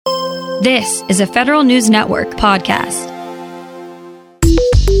This is a Federal News Network podcast.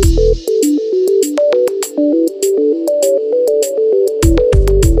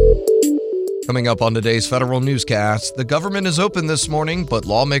 Coming up on today's Federal Newscast, the government is open this morning, but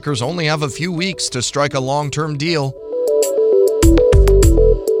lawmakers only have a few weeks to strike a long-term deal.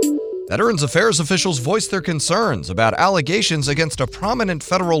 Veterans Affairs officials voiced their concerns about allegations against a prominent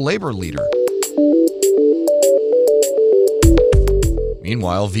federal labor leader.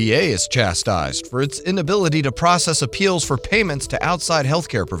 Meanwhile, VA is chastised for its inability to process appeals for payments to outside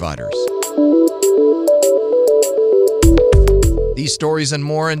healthcare providers. These stories and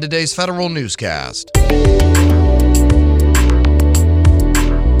more in today's Federal Newscast.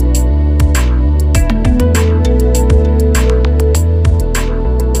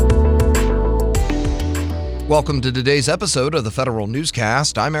 Welcome to today's episode of the Federal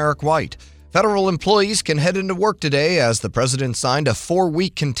Newscast. I'm Eric White. Federal employees can head into work today as the president signed a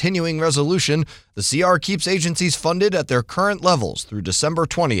 4-week continuing resolution. The CR keeps agencies funded at their current levels through December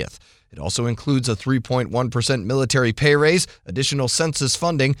 20th. It also includes a 3.1% military pay raise, additional census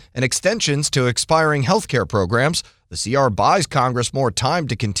funding, and extensions to expiring healthcare programs. The CR buys Congress more time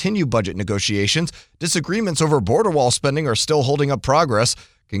to continue budget negotiations. Disagreements over border wall spending are still holding up progress.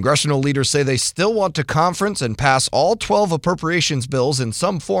 Congressional leaders say they still want to conference and pass all 12 appropriations bills in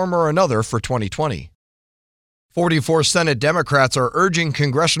some form or another for 2020. 44 Senate Democrats are urging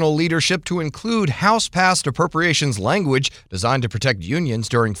congressional leadership to include House-passed appropriations language designed to protect unions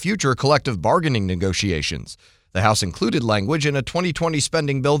during future collective bargaining negotiations. The House included language in a 2020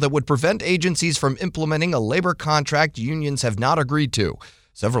 spending bill that would prevent agencies from implementing a labor contract unions have not agreed to.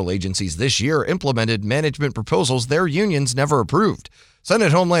 Several agencies this year implemented management proposals their unions never approved.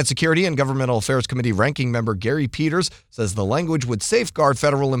 Senate Homeland Security and Governmental Affairs Committee Ranking Member Gary Peters says the language would safeguard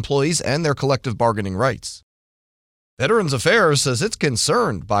federal employees and their collective bargaining rights. Veterans Affairs says it's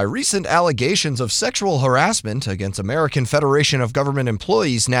concerned by recent allegations of sexual harassment against American Federation of Government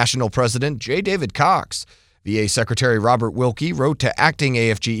Employees National President J. David Cox. VA Secretary Robert Wilkie wrote to acting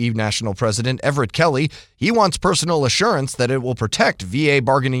AFGE National President Everett Kelly. He wants personal assurance that it will protect VA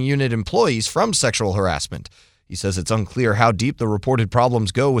bargaining unit employees from sexual harassment. He says it's unclear how deep the reported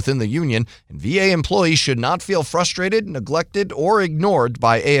problems go within the union, and VA employees should not feel frustrated, neglected, or ignored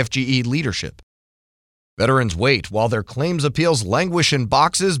by AFGE leadership. Veterans wait while their claims appeals languish in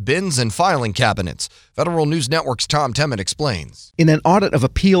boxes, bins, and filing cabinets. Federal News Network's Tom Temin explains. In an audit of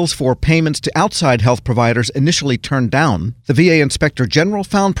appeals for payments to outside health providers initially turned down, the VA Inspector General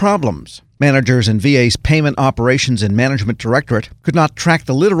found problems. Managers in VA's Payment Operations and Management Directorate could not track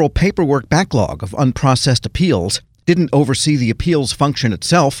the literal paperwork backlog of unprocessed appeals, didn't oversee the appeals function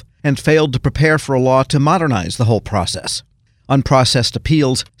itself, and failed to prepare for a law to modernize the whole process. Unprocessed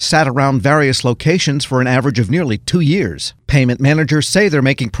appeals sat around various locations for an average of nearly 2 years. Payment managers say they're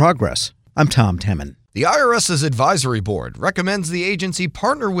making progress. I'm Tom Temin. The IRS's advisory board recommends the agency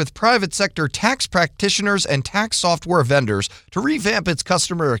partner with private sector tax practitioners and tax software vendors to revamp its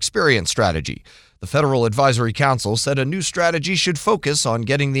customer experience strategy. The Federal Advisory Council said a new strategy should focus on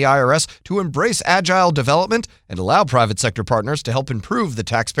getting the IRS to embrace agile development and allow private sector partners to help improve the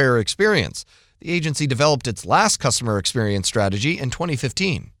taxpayer experience. The agency developed its last customer experience strategy in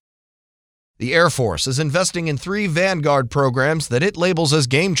 2015. The Air Force is investing in 3 Vanguard programs that it labels as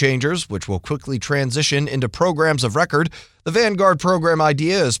game changers, which will quickly transition into programs of record. The Vanguard program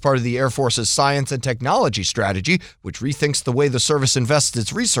idea is part of the Air Force's science and technology strategy, which rethinks the way the service invests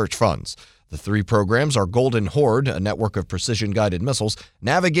its research funds. The 3 programs are Golden Horde, a network of precision-guided missiles,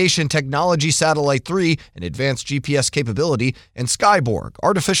 Navigation Technology Satellite 3, an advanced GPS capability, and Skyborg,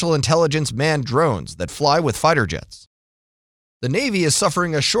 artificial intelligence manned drones that fly with fighter jets. The Navy is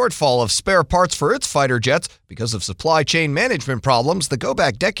suffering a shortfall of spare parts for its fighter jets because of supply chain management problems that go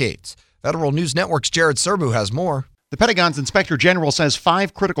back decades. Federal News Network's Jared Serbu has more. The Pentagon's Inspector General says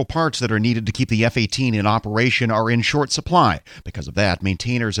 5 critical parts that are needed to keep the F-18 in operation are in short supply. Because of that,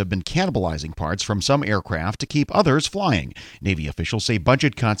 maintainers have been cannibalizing parts from some aircraft to keep others flying. Navy officials say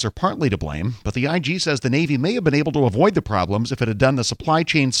budget cuts are partly to blame, but the IG says the Navy may have been able to avoid the problems if it had done the supply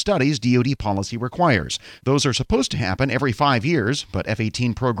chain studies DoD policy requires. Those are supposed to happen every 5 years, but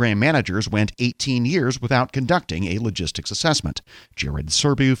F-18 program managers went 18 years without conducting a logistics assessment. Jared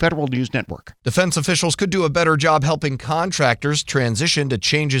Serbu, Federal News Network. Defense officials could do a better job helping contractors transition to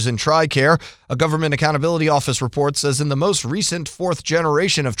changes in TRICARE. A Government Accountability Office report says in the most recent 4th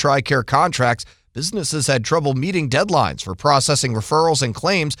generation of TRICARE contracts, businesses had trouble meeting deadlines for processing referrals and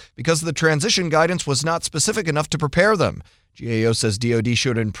claims because the transition guidance was not specific enough to prepare them. GAO says DoD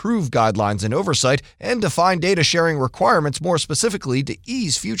should improve guidelines and oversight and define data sharing requirements more specifically to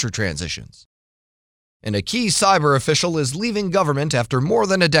ease future transitions. And a key cyber official is leaving government after more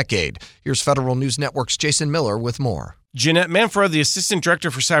than a decade. Here's Federal News Network's Jason Miller with more. Jeanette Manfred, the Assistant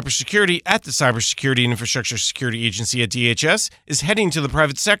Director for Cybersecurity at the Cybersecurity and Infrastructure Security Agency at DHS, is heading to the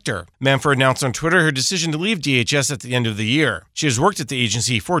private sector. Manfred announced on Twitter her decision to leave DHS at the end of the year. She has worked at the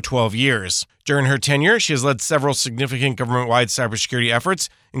agency for 12 years. During her tenure, she has led several significant government-wide cybersecurity efforts,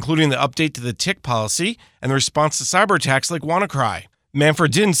 including the update to the TIC policy and the response to cyber attacks like WannaCry.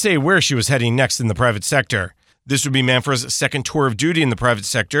 Manfred didn't say where she was heading next in the private sector. This would be Manfred's second tour of duty in the private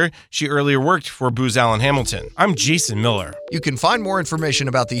sector. She earlier worked for Booz Allen Hamilton. I'm Jason Miller. You can find more information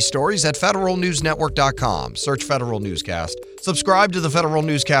about these stories at federalnewsnetwork.com. Search Federal Newscast. Subscribe to the Federal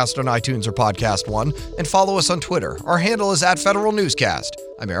Newscast on iTunes or Podcast One, and follow us on Twitter. Our handle is @Federal Newscast.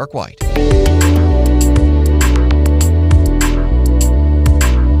 I'm Eric White.